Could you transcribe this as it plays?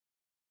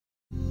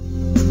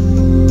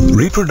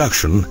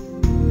Reproduction,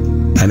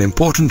 an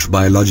important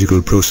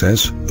biological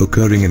process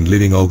occurring in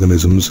living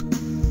organisms,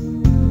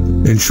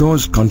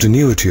 ensures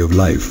continuity of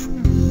life.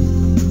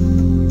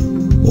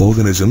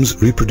 Organisms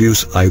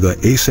reproduce either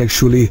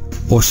asexually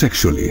or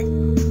sexually.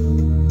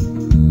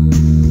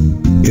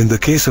 In the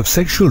case of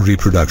sexual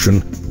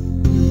reproduction,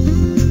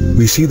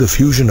 we see the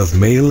fusion of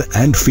male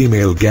and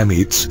female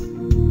gametes,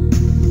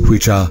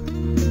 which are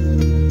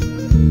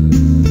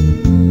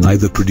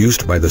either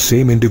produced by the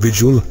same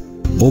individual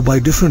or by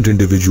different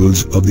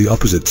individuals of the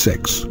opposite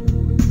sex.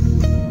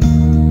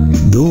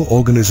 Though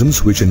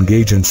organisms which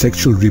engage in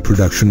sexual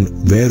reproduction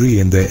vary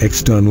in their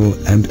external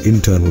and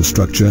internal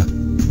structure,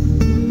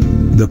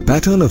 the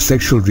pattern of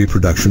sexual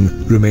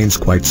reproduction remains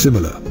quite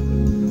similar.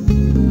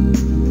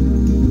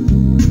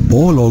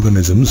 All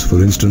organisms,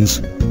 for instance,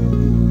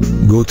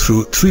 go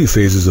through 3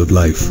 phases of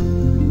life: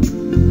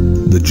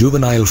 the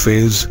juvenile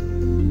phase,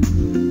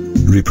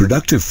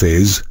 reproductive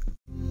phase,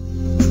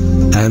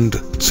 and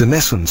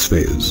senescence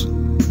phase.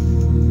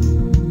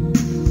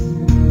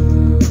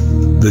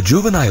 The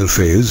juvenile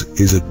phase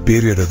is a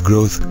period of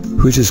growth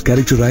which is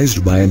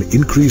characterized by an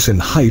increase in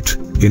height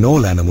in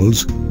all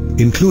animals,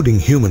 including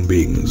human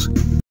beings.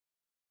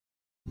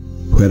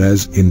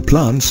 Whereas in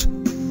plants,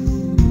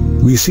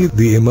 we see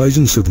the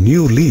emergence of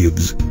new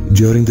leaves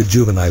during the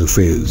juvenile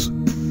phase.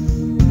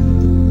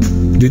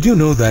 Did you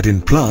know that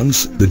in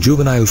plants, the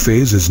juvenile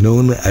phase is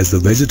known as the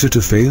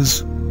vegetative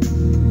phase?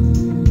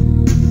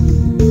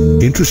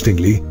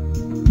 Interestingly,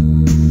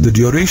 the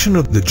duration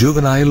of the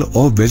juvenile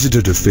or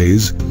vegetative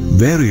phase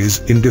varies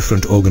in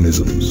different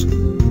organisms.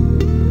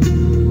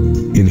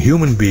 In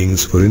human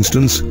beings, for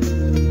instance,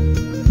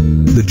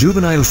 the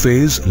juvenile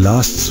phase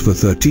lasts for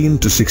 13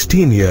 to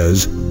 16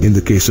 years in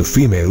the case of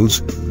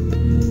females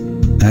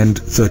and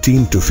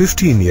 13 to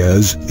 15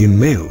 years in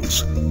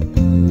males.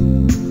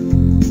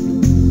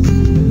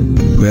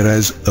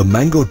 Whereas a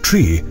mango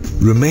tree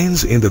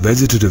remains in the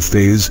vegetative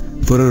phase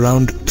for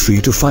around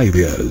 3 to 5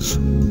 years.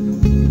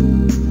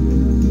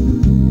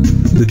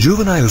 The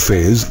juvenile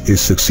phase is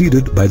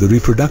succeeded by the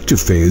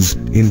reproductive phase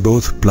in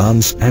both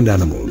plants and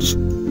animals.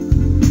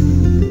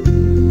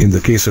 In the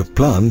case of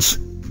plants,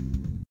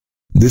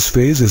 this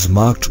phase is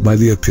marked by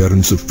the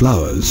appearance of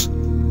flowers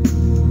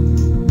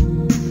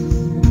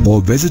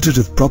or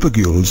vegetative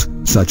propagules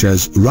such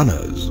as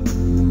runners.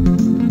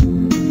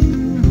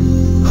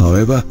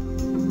 However,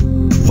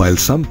 while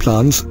some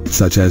plants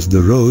such as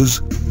the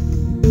rose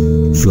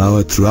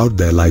flower throughout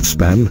their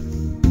lifespan,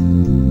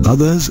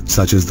 others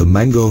such as the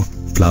mango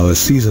flower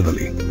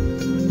seasonally.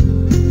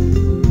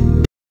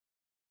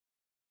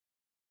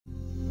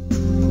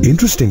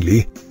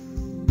 Interestingly,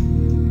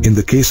 in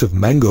the case of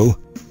mango,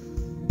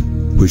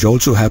 which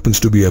also happens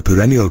to be a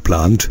perennial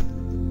plant,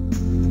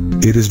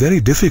 it is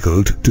very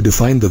difficult to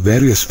define the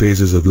various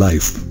phases of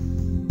life.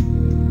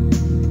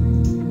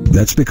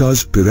 That's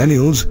because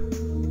perennials,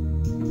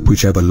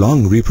 which have a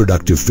long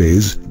reproductive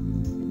phase,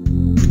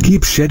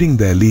 keep shedding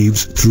their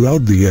leaves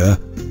throughout the year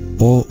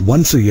or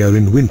once a year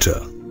in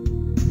winter.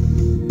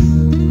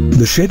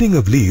 The shedding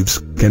of leaves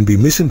can be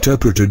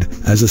misinterpreted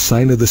as a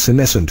sign of the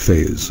senescent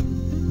phase.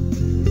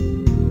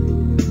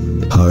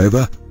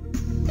 However,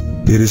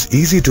 it is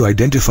easy to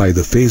identify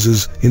the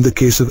phases in the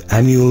case of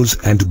annuals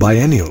and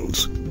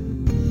biennials.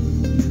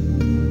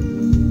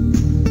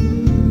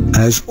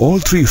 As all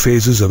 3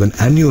 phases of an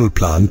annual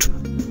plant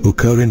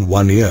occur in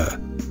 1 year,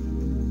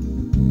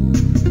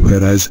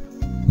 whereas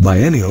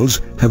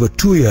biennials have a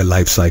 2-year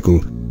life cycle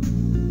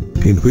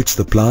in which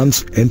the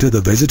plants enter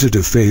the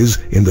vegetative phase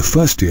in the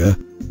first year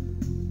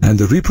and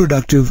the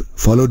reproductive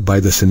followed by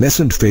the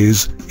senescent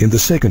phase in the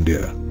second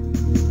year.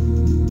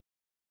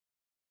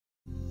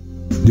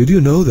 Did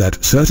you know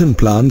that certain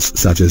plants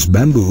such as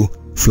bamboo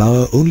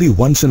flower only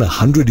once in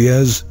 100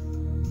 years,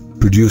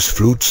 produce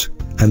fruits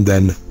and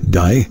then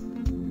die?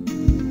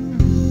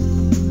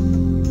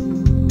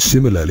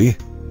 Similarly,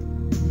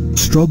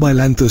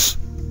 Strobilanthes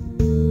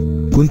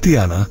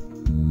kuntiana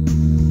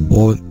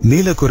or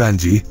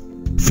Neelakuranji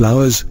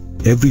flowers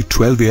every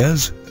 12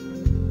 years.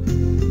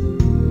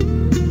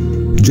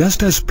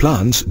 Just as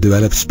plants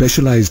develop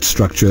specialized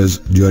structures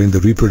during the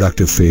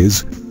reproductive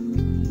phase,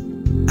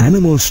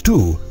 animals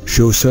too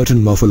show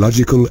certain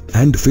morphological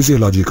and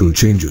physiological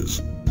changes.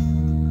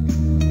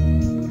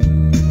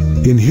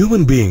 In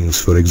human beings,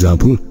 for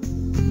example,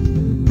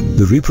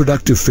 the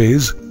reproductive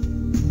phase,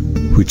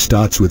 which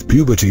starts with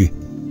puberty,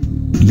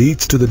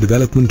 leads to the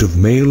development of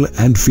male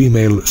and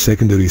female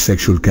secondary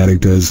sexual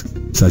characters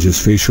such as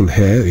facial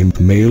hair in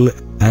male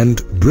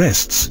and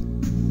breasts,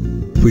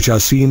 which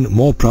are seen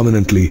more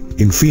prominently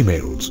in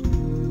females.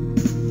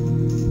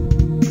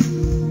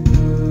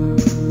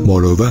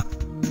 Moreover,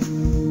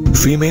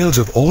 females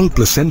of all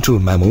placental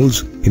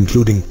mammals,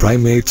 including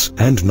primates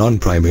and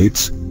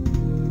non-primates,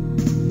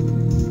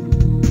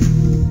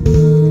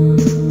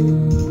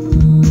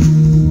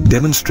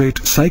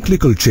 demonstrate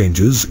cyclical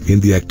changes in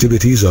the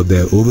activities of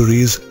their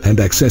ovaries and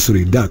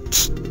accessory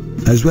ducts,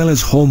 as well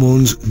as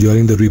hormones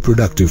during the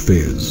reproductive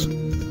phase.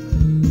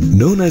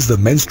 Known as the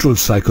menstrual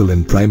cycle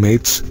in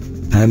primates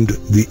and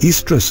the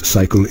estrous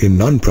cycle in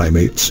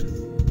non-primates,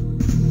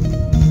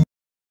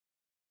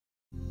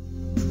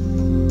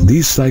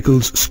 These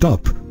cycles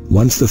stop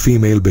once the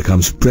female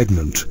becomes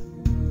pregnant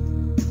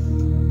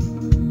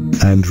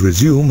and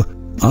resume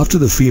after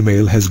the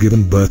female has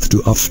given birth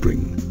to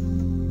offspring.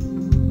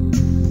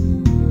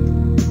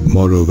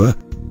 Moreover,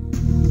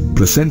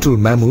 placental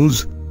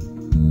mammals,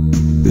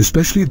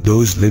 especially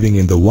those living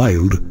in the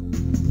wild,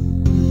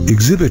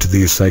 exhibit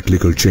these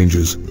cyclical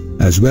changes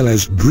as well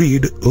as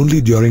breed only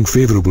during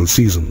favorable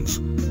seasons.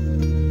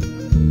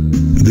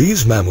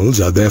 These mammals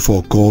are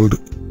therefore called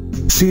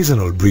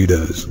seasonal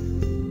breeders.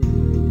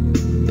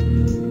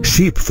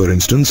 Sheep, for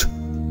instance,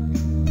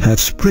 have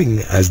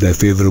spring as their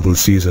favorable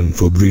season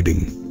for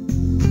breeding.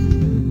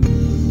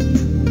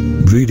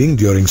 Breeding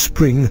during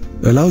spring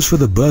allows for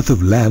the birth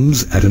of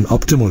lambs at an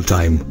optimal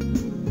time.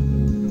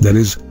 That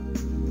is,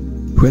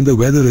 when the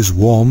weather is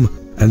warm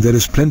and there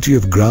is plenty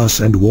of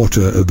grass and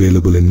water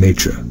available in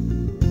nature.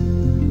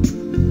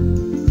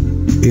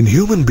 In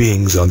human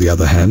beings, on the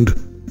other hand,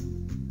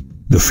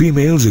 the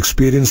females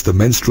experience the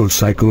menstrual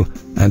cycle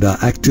and are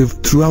active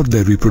throughout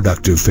their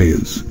reproductive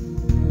phase.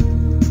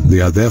 They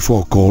are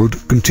therefore called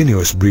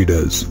continuous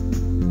breeders.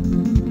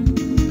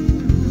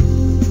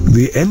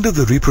 The end of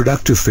the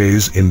reproductive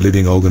phase in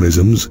living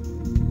organisms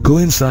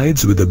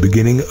coincides with the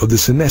beginning of the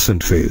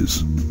senescent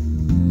phase,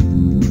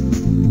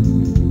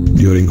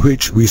 during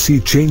which we see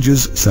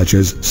changes such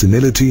as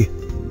senility,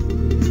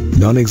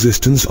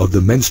 non-existence of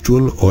the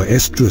menstrual or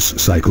estrous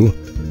cycle,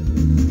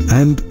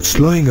 and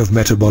slowing of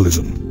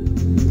metabolism.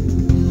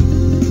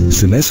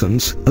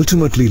 Senescence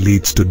ultimately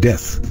leads to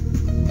death.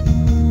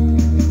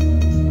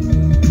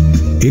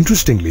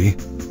 Interestingly,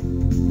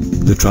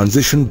 the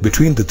transition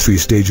between the three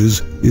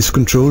stages is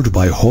controlled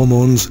by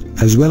hormones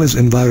as well as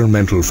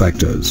environmental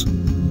factors.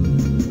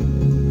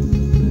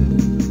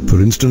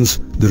 For instance,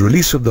 the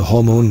release of the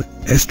hormone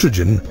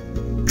estrogen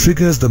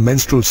triggers the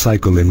menstrual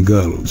cycle in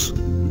girls.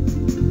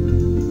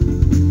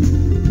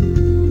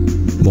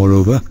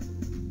 Moreover,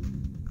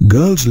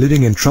 girls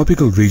living in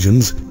tropical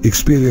regions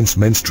experience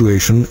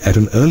menstruation at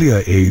an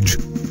earlier age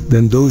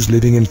than those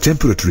living in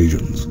temperate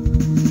regions.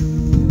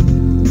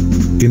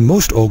 In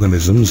most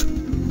organisms,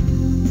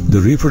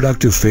 the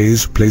reproductive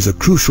phase plays a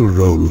crucial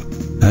role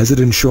as it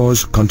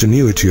ensures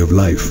continuity of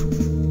life.